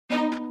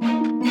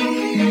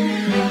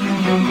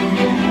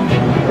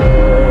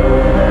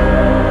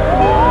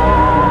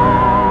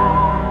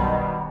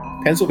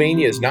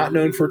Pennsylvania is not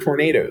known for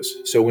tornadoes.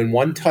 So when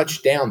one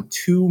touched down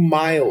 2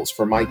 miles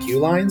from my queue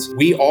lines,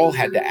 we all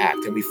had to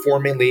act, and we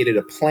formulated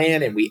a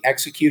plan and we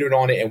executed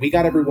on it, and we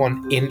got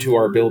everyone into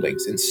our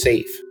buildings and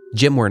safe.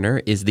 Jim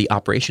Werner is the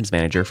operations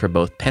manager for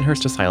both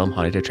Pennhurst Asylum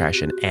Haunted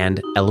Attraction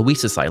and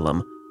Eloise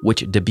Asylum,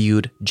 which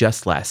debuted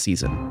just last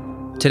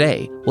season.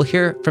 Today, we'll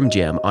hear from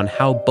Jim on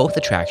how both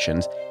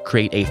attractions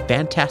create a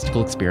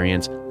fantastical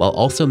experience while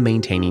also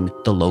maintaining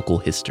the local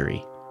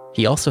history.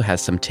 He also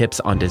has some tips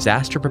on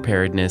disaster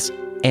preparedness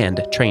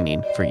and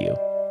training for you.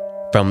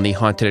 From the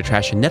Haunted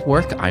Attraction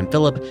Network, I'm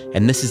Philip,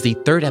 and this is the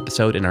third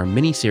episode in our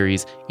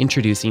mini-series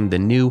introducing the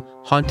new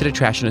Haunted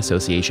Attraction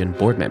Association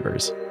board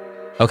members.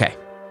 Okay,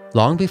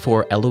 long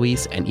before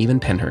Eloise and even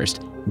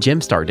Pennhurst,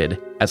 Jim started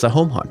as a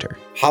home haunter.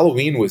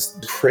 Halloween was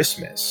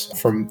Christmas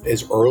from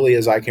as early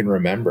as I can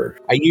remember.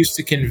 I used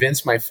to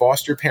convince my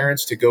foster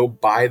parents to go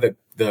buy the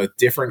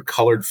different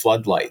colored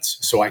floodlights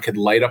so I could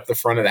light up the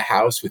front of the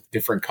house with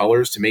different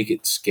colors to make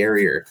it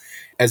scarier.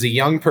 As a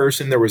young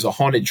person, there was a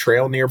haunted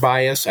trail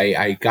nearby us.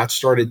 I got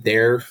started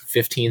there,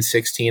 15,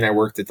 16. I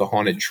worked at the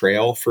haunted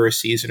trail for a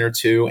season or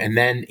two. And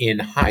then in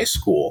high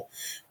school,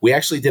 we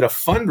actually did a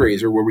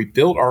fundraiser where we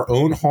built our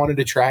own haunted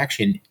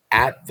attraction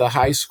at the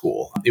high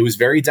school. It was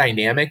very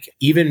dynamic.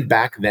 Even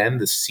back then,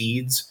 the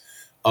seeds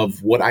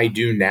of what I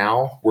do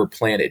now were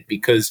planted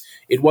because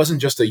it wasn't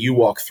just a you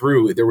walk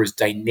through. There was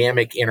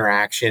dynamic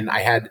interaction. I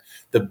had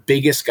the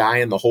biggest guy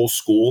in the whole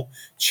school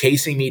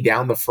chasing me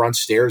down the front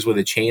stairs with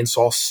a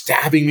chainsaw,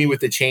 stabbing me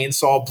with the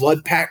chainsaw,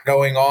 blood pack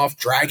going off,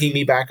 dragging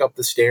me back up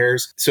the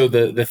stairs. So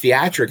the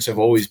theatrics have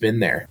always been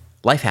there.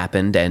 Life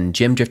happened and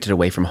Jim drifted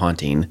away from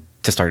haunting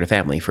to start a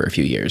family for a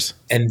few years.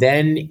 And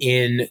then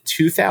in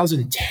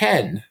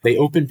 2010, they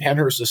opened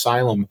Pennhurst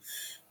Asylum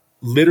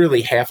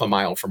literally half a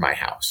mile from my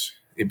house.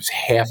 It was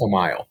half a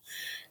mile.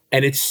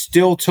 And it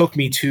still took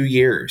me 2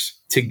 years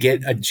to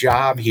get a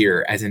job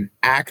here as an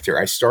actor.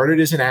 I started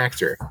as an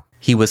actor.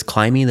 He was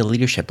climbing the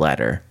leadership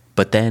ladder,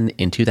 but then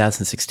in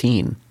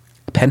 2016,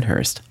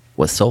 Pennhurst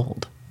was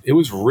sold. It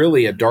was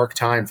really a dark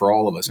time for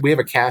all of us. We have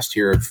a cast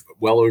here of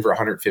well over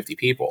 150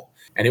 people.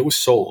 And it was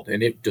sold,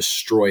 and it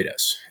destroyed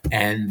us.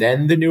 And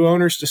then the new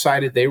owners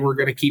decided they were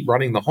going to keep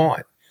running the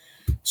haunt.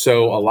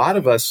 So a lot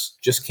of us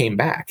just came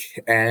back.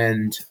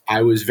 And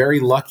I was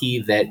very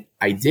lucky that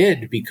I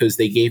did because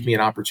they gave me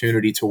an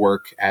opportunity to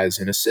work as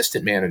an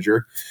assistant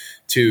manager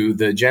to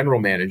the general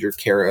manager,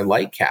 Kara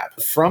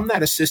Lightcap. From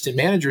that assistant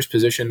manager's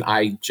position,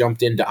 I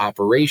jumped into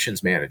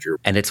operations manager.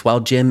 And it's while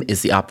Jim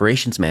is the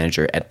operations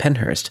manager at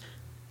Pennhurst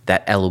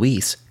that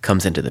Eloise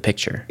comes into the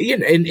picture.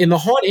 In the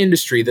haunt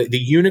industry, the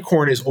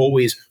unicorn is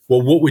always,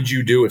 well, what would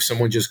you do if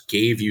someone just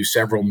gave you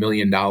several $1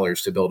 million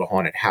to build a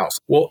haunted house?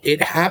 Well,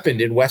 it happened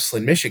in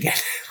Westland, Michigan.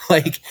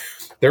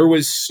 There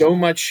was so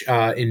much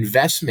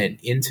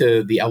investment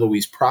into the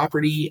Eloise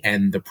property,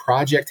 and the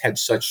project had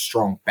such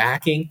strong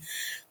backing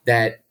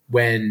that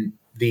when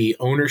the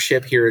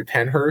ownership here at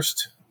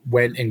Pennhurst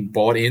went and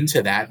bought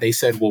into that, they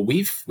said, well,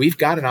 we've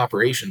got an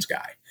operations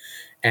guy,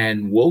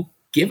 and we'll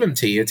give them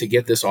to you to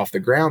get this off the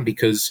ground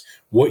because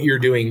what you're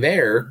doing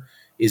there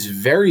is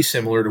very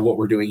similar to what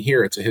we're doing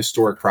here. It's a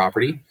historic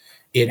property.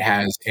 It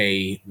has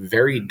a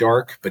very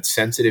dark but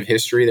sensitive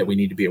history that we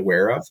need to be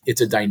aware of.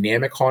 It's a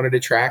dynamic haunted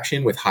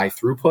attraction with high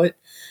throughput,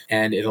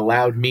 and it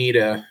allowed me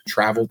to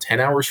travel 10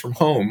 hours from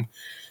home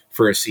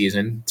for a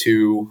season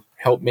to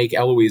help make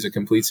Eloise a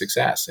complete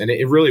success. And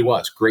it really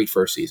was great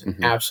first season.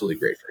 Mm-hmm. Absolutely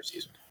great first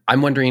season.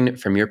 I'm wondering,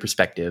 from your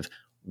perspective,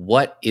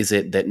 what is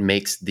it that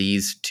makes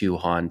these two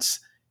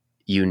haunts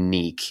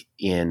unique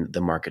in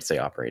the markets they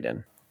operate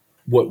in?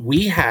 What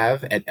we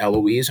have at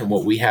Eloise and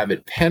what we have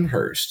at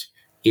Pennhurst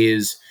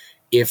is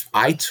if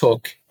I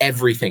took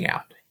everything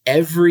out,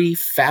 every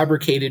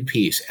fabricated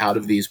piece out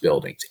of these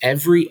buildings,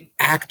 every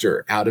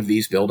actor out of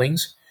these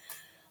buildings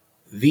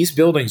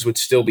would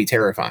still be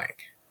terrifying.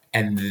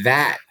 And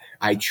that,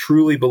 I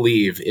truly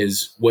believe,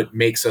 is what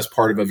makes us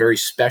part of a very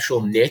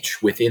special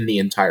niche within the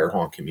entire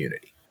haunt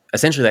community.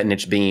 Essentially, that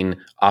niche being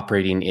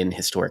operating in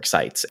historic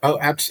sites. Oh,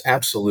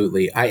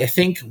 absolutely. I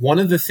think one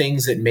of the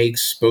things that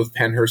makes both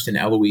Pennhurst and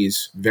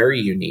Eloise very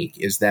unique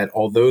is that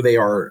although they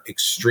are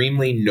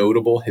extremely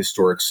notable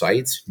historic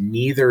sites,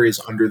 neither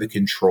is under the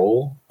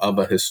control of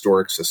a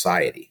historic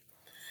society.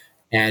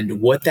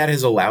 And what that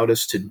has allowed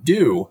us to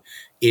do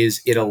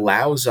is it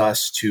allows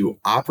us to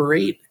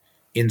operate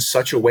in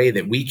such a way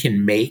that we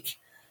can make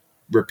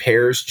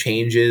repairs,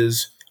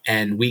 changes,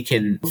 and we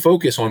can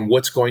focus on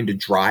what's going to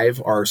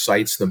drive our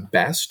sites the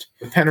best.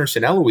 With Pennhurst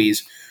and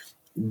Eloise,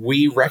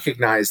 we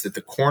recognize that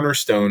the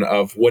cornerstone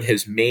of what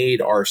has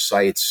made our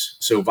sites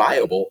so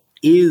viable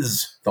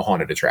is the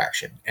haunted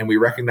attraction. And we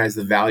recognize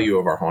the value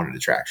of our haunted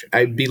attraction.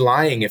 I'd be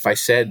lying if I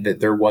said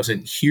that there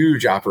wasn't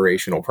huge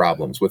operational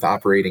problems with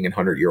operating in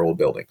 100-year-old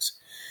buildings.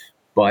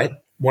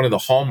 But one of the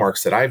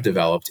hallmarks that I've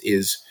developed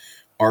is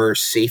our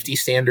safety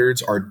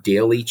standards, our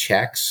daily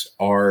checks,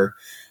 our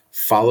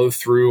follow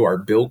through, our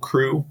build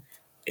crew.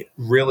 It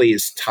really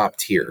is top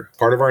tier.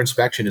 Part of our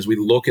inspection is we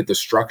look at the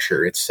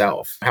structure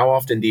itself. How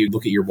often do you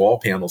look at your wall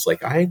panels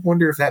like, I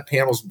wonder if that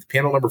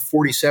panel number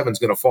 47 is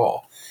going to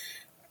fall?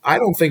 I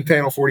don't think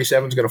panel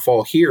 47 is going to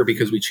fall here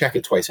because we check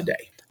it twice a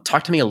day.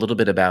 Talk to me a little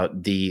bit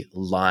about the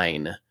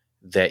line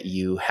that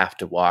you have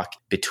to walk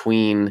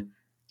between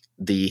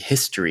the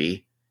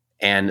history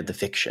and the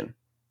fiction.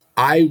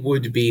 I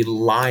would be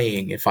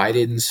lying if I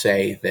didn't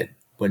say that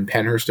when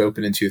Pennhurst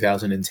opened in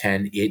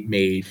 2010, it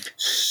made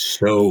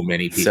so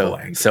many people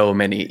angry. So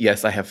many.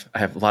 Yes, I have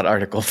a lot of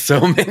articles. So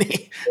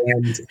many.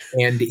 And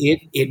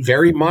it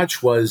very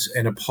much was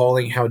an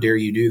appalling, how dare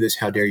you do this?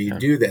 How dare you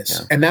do this?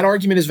 Yeah. And that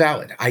argument is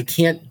valid. I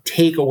can't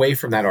take away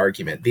from that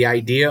argument. The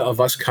idea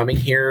of us coming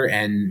here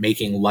and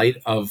making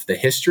light of the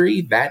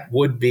history, that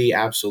would be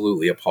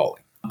absolutely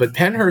appalling. But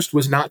Pennhurst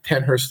was not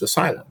Pennhurst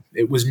Asylum.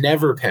 It was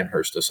never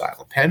Pennhurst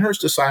Asylum.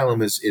 Pennhurst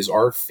Asylum is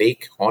our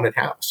fake haunted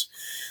house.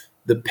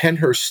 The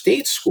Pennhurst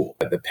State School,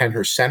 the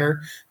Pennhurst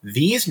Center,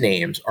 these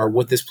names are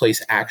what this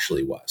place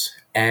actually was.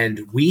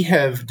 And we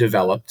have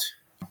developed,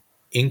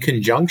 in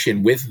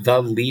conjunction with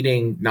the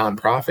leading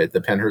nonprofit,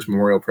 the Pennhurst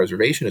Memorial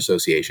Preservation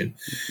Association,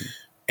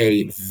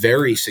 a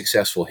very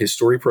successful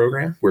history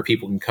program where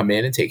people can come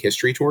in and take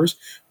history tours.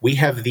 We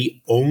have the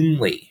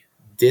only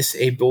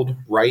disabled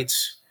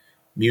rights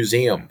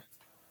museum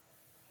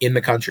in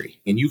the country.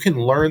 And you can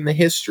learn the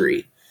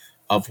history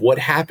of what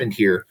happened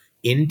here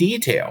in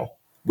detail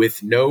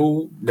with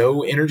no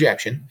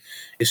interjection.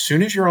 As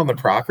soon as you're on the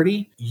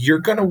property, you're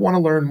going to want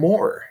to learn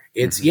more.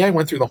 It's, I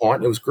went through the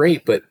haunt. It was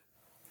great, but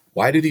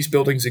why do these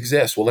buildings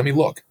exist? Well, let me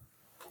look.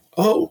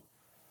 Oh,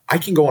 I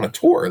can go on a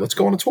tour. Let's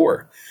go on a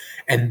tour.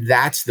 And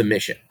that's the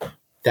mission.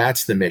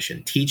 That's the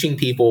mission. Teaching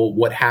people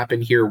what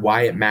happened here,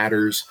 why it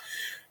matters,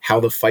 how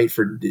the fight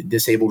for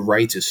disabled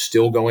rights is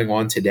still going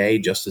on today,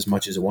 just as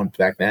much as it went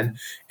back then.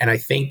 And I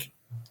think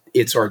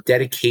it's our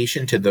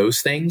dedication to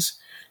those things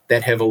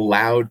that have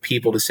allowed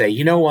people to say,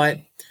 you know what?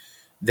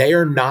 They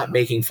are not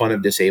making fun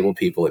of disabled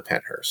people at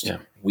Pennhurst. Yeah.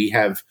 We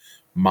have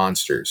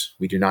monsters.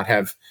 We do not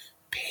have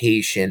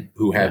patient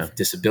who have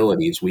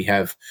disabilities. We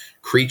have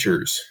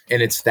creatures.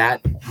 And it's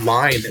that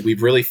line that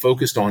we've really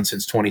focused on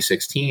since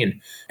 2016.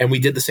 And we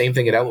did the same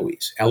thing at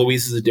Eloise.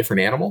 Eloise is a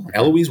different animal.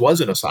 Eloise was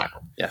an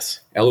asylum.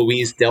 Yes.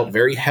 Eloise dealt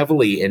very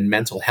heavily in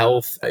mental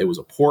health. It was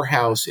a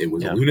poorhouse. It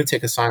was a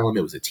lunatic asylum.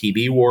 It was a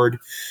TB ward.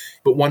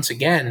 But once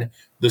again,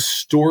 the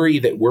story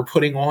that we're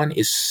putting on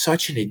is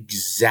such an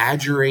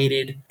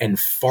exaggerated and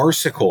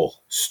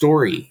farcical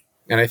story.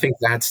 And I think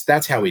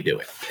that's how we do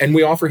it. And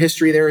we offer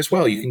history there as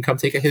well. You can come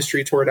take a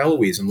history tour at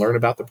Eloise and learn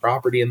about the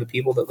property and the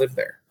people that live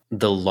there.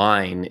 The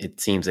line,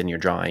 it seems, in your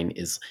drawing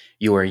is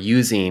you are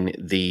using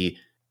the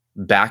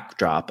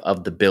backdrop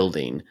of the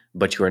building,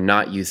 but you are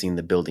not using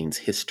the building's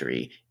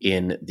history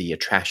in the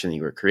attraction that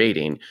you were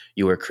creating.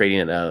 You are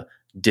creating a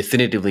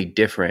definitively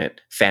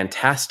different,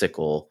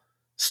 fantastical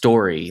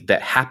story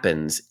that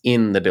happens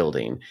in the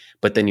building,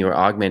 but then you're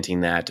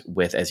augmenting that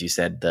with, as you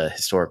said, the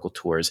historical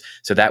tours.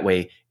 So that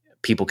way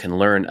people can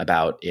learn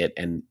about it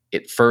and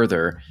it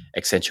further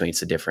accentuates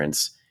the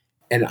difference.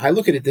 And I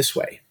look at it this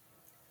way.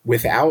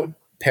 Without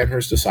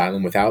Pennhurst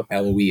Asylum, without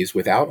Eloise,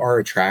 without our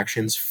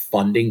attractions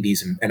funding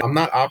these, and I'm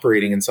not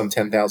operating in some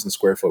 10,000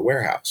 square foot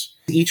warehouse.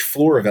 Each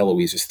floor of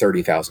Eloise is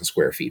 30,000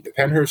 square feet. But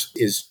Pennhurst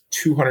is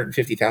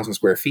 250,000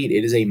 square feet.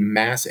 It is a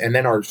mass. And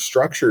then our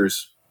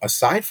structures,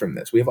 aside from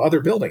this, we have other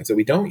buildings that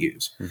we don't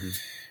use. Mm-hmm.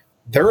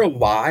 They're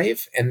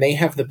alive and they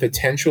have the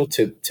potential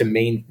to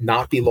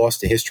not be lost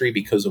to history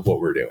because of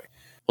what we're doing.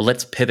 Well,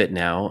 let's pivot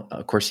now.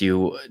 Of course,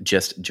 you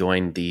just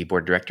joined the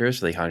board of directors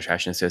for the Haunted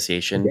Attraction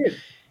Association. I did.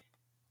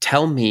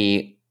 Tell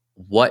me,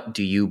 what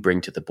do you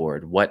bring to the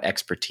board? What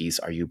expertise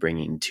are you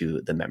bringing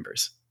to the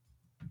members?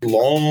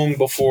 Long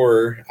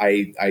before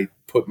I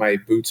put my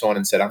boots on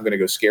and said, I'm going to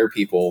go scare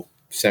people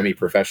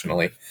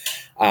semi-professionally,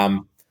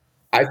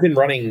 I've been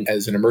running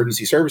as an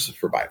emergency services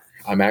provider.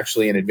 I'm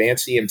actually an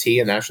advanced EMT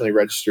and nationally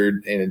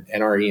registered in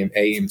NRE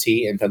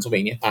AMT in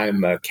Pennsylvania.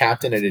 I'm a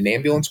captain at an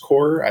ambulance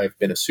corps. I've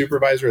been a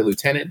supervisor, a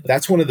lieutenant.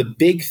 That's one of the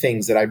big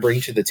things that I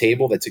bring to the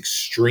table that's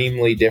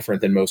extremely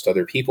different than most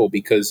other people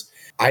because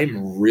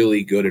I'm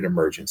really good at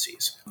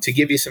emergencies. To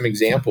give you some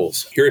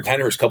examples, here at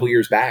Pennhurst a couple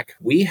years back,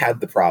 we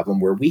had the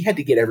problem where we had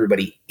to get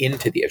everybody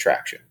into the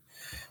attraction.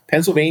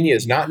 Pennsylvania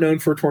is not known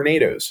for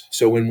tornadoes.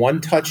 So when one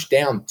touched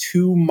down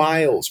 2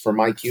 miles from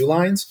my queue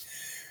lines,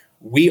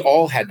 we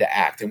all had to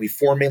act and we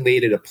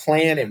formulated a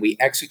plan and we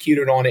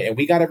executed on it and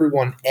we got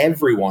everyone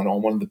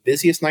on one of the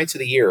busiest nights of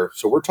the year.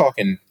 So we're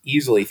talking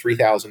easily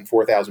 3,000,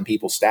 4,000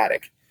 people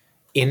static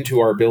into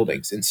our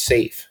buildings and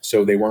safe.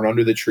 So they weren't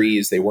under the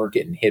trees. They weren't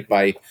getting hit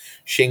by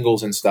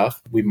shingles and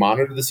stuff. We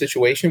monitored the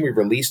situation. We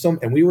released them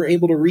and we were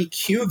able to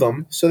re-queue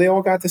them. So they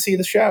all got to see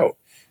the show.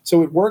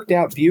 So it worked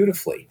out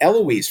beautifully.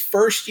 Eloise,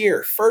 first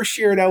year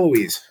at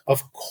Eloise,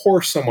 of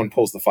course someone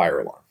pulls the fire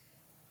alarm.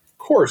 Of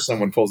course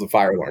someone pulls the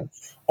fire alarm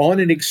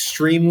on an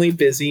extremely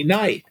busy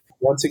night.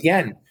 Once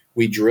again,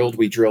 we drilled,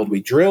 we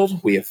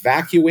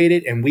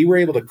evacuated, and we were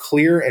able to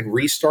clear and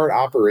restart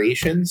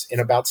operations in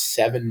about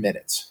 7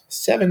 minutes.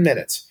 7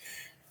 minutes.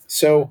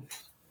 So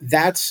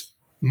that's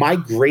My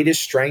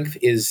greatest strength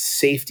is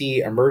safety,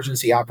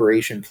 emergency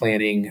operation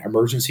planning,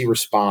 emergency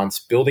response,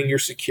 building your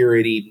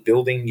security,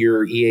 building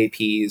your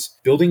EAPs,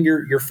 building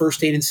your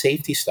first aid and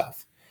safety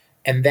stuff.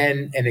 And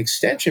then an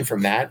extension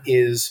from that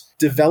is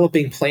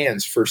developing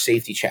plans for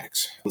safety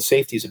checks. The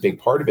safety is a big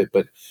part of it,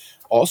 but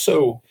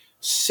also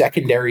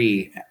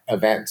secondary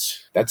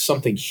events. That's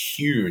something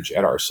huge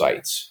at our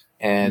sites.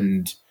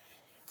 And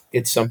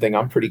it's something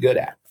I'm pretty good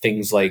at.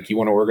 Things like you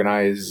want to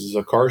organize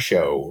a car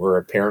show or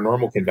a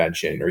paranormal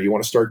convention, or you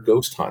want to start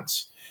ghost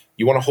hunts.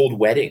 You want to hold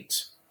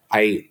weddings.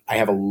 I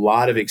have a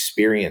lot of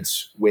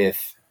experience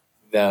with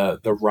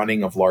the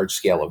running of large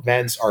scale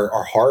events.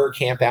 Our horror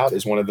camp out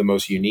is one of the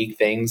most unique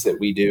things that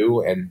we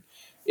do. And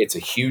it's a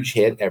huge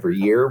hit every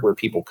year where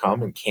people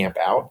come and camp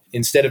out.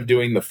 Instead of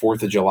doing the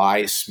 4th of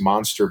July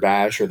Monster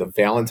Bash or the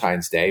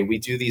Valentine's Day, we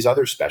do these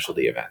other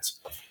specialty events.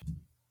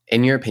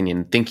 In your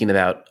opinion, thinking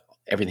about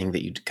everything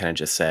that you kind of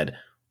just said,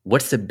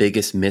 what's the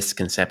biggest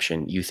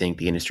misconception you think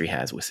the industry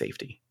has with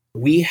safety?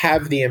 We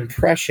have the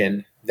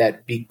impression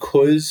that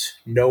because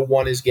no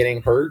one is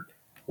getting hurt,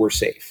 we're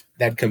safe.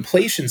 That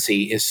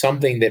complacency is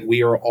something that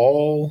we are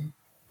all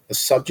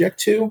subject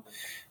to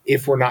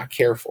if we're not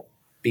careful.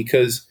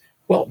 Because,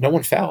 well, no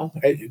one fell.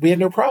 We had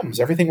no problems.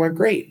 Everything went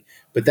great.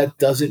 But that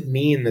doesn't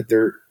mean that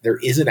there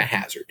isn't a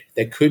hazard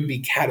that could be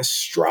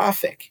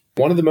catastrophic.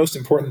 One of the most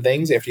important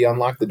things after you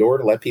unlock the door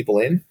to let people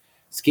in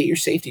is get your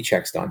safety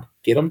checks done.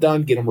 Get them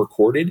done, get them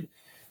recorded,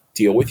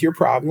 deal with your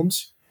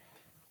problems.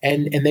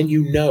 And then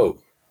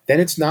then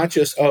it's not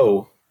just,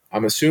 oh,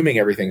 I'm assuming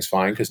everything's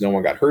fine because no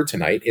one got hurt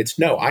tonight. It's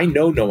no, I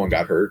know no one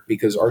got hurt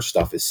because our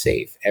stuff is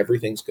safe.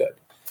 Everything's good.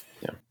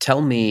 Yeah.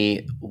 Tell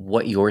me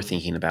what you're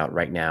thinking about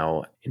right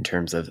now in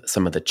terms of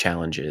some of the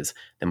challenges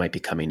that might be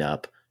coming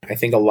up. I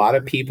think a lot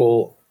of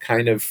people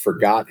kind of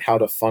forgot how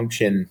to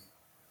function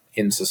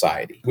in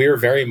society. We're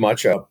very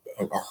much a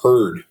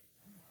herd.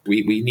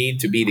 We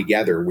need to be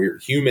together. We're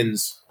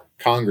humans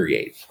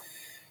congregate.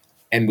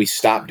 And we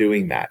stopped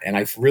doing that. And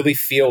I really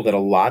feel that a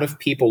lot of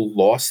people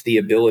lost the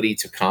ability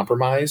to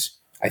compromise.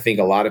 I think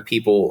a lot of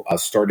people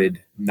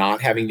started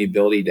not having the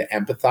ability to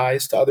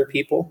empathize to other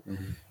people.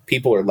 Mm-hmm.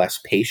 People are less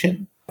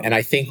patient. And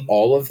I think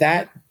all of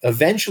that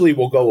eventually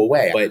will go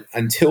away. But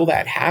until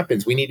that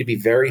happens, we need to be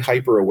very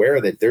hyper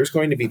aware that there's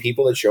going to be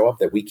people that show up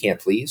that we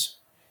can't please.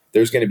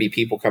 There's going to be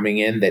people coming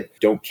in that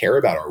don't care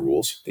about our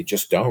rules. They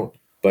just don't.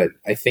 But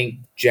I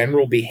think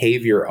general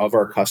behavior of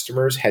our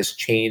customers has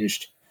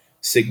changed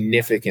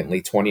significantly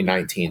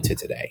 2019 to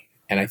today.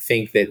 And I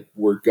think that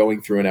we're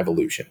going through an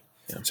evolution.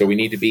 Yeah. So we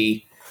need to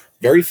be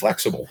very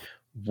flexible.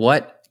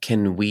 What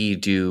can we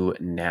do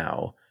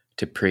now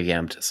to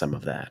preempt some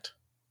of that?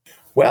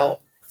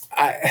 Well,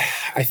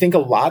 I think a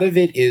lot of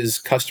it is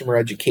customer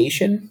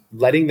education,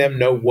 letting them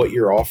know what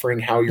you're offering,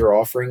 how you're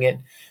offering it,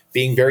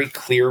 being very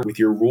clear with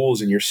your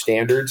rules and your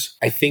standards.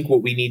 I think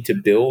what we need to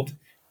build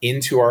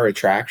into our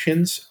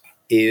attractions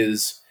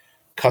is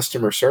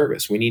customer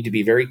service. We need to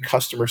be very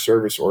customer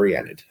service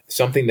oriented.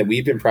 Something that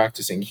we've been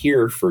practicing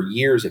here for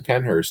years at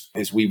Pennhurst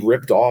is we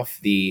ripped off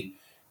the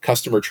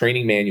customer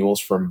training manuals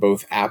from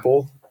both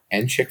Apple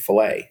and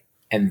Chick-fil-A.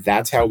 And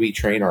that's how we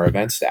train our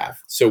event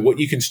staff. So what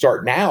you can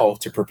start now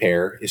to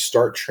prepare is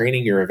start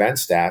training your event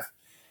staff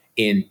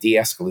in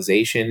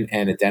de-escalation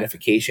and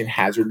identification,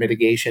 hazard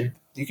mitigation.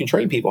 You can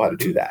train people how to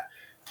do that.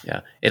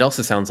 Yeah. It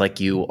also sounds like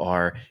you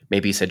are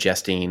maybe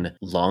suggesting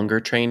longer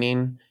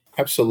training.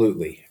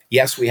 Absolutely.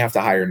 Yes, we have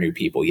to hire new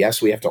people.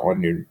 Yes, we have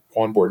to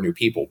onboard new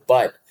people.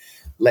 But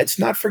let's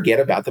not forget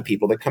about the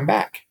people that come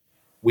back.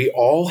 We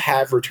all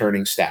have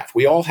returning staff.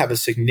 We all have a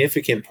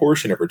significant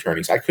portion of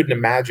returnings. I couldn't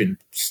imagine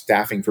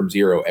staffing from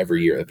zero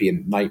every year. That'd be a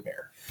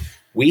nightmare.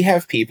 We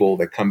have people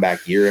that come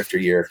back year after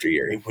year after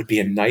year. It would be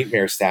a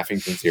nightmare staffing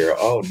from zero.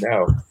 Oh,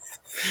 no.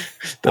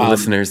 The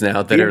listeners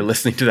now that are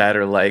listening to that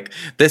are like,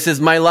 this is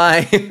my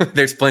lie.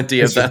 There's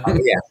plenty of them.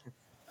 Yeah.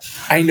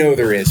 I know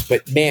there is,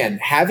 but man,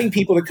 having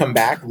people to come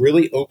back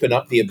really open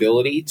up the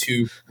ability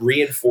to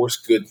reinforce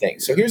good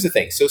things. So here's the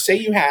thing. So say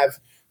you have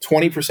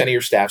 20% of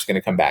your staff's going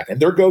to come back and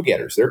they're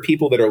go-getters. They're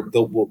people that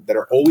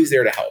are always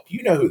there to help.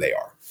 You know who they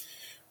are.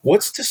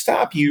 What's to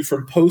stop you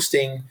from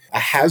posting a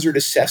hazard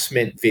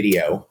assessment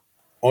video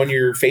on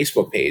your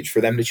Facebook page for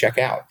them to check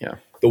out? Yeah.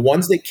 The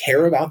ones that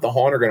care about the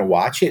haunt are going to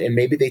watch it and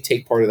maybe they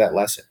take part of that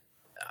lesson.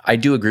 I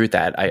do agree with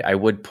that. I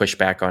would push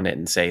back on it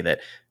and say that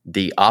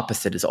the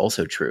opposite is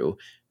also true.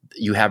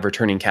 You have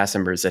returning cast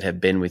members that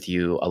have been with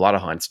you, a lot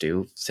of haunts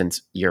do,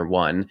 since year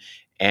one,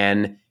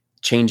 and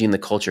changing the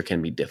culture can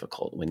be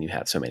difficult when you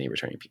have so many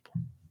returning people.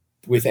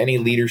 With any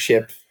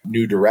leadership,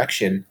 new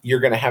direction, you're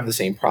going to have the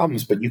same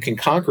problems, but you can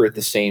conquer it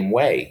the same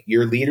way.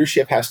 Your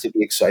leadership has to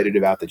be excited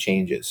about the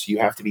changes. You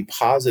have to be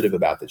positive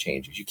about the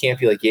changes. You can't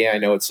be like, yeah, I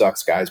know it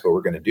sucks, guys, but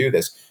we're going to do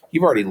this.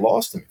 You've already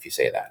lost them if you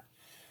say that.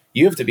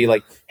 You have to be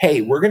like,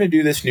 hey, we're going to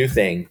do this new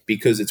thing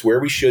because it's where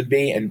we should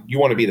be, and you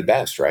want to be the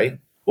best, right?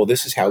 Well,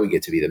 this is how we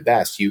get to be the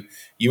best. You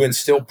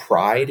instill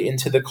pride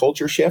into the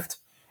culture shift,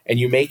 and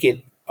you make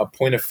it a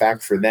point of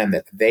fact for them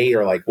that they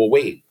are like, well,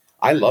 wait,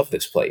 I love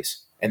this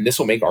place, and this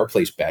will make our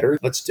place better.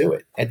 Let's do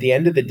it. At the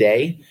end of the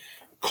day,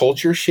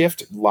 culture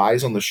shift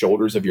lies on the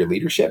shoulders of your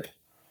leadership.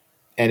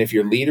 And if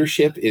your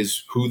leadership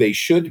is who they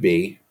should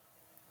be,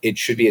 it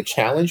should be a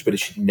challenge, but it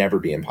should never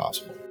be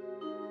impossible.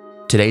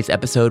 Today's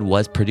episode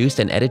was produced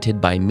and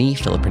edited by me,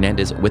 Philip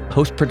Hernandez, with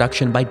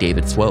post-production by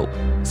David Swope.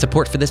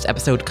 Support for this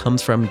episode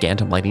comes from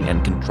Gantom Lighting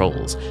and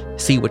Controls.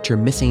 See what you're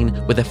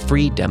missing with a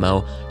free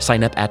demo.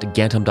 Sign up at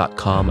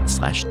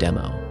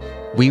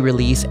gantom.com/demo. We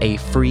release a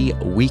free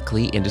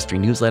weekly industry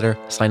newsletter.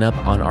 Sign up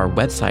on our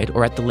website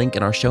or at the link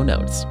in our show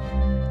notes.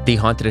 The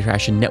Haunted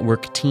Attraction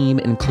Network team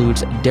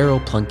includes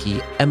Daryl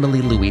Plunkey,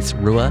 Emily Louise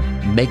Rua,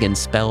 Megan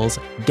Spells,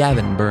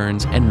 Gavin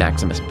Burns, and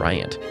Maximus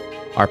Bryant.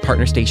 Our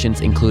partner stations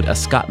include A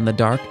Scott in the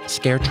Dark,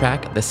 Scare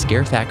Track, The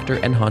Scare Factor,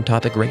 and Haunt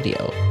Topic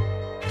Radio.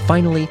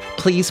 Finally,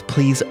 please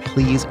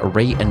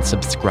rate and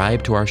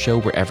subscribe to our show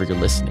wherever you're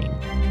listening.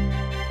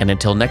 And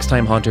until next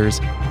time,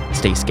 Haunters,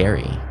 stay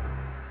scary.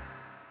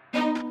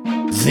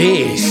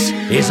 This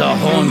is a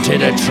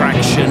Haunted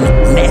Attraction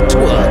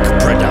Network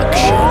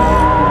production.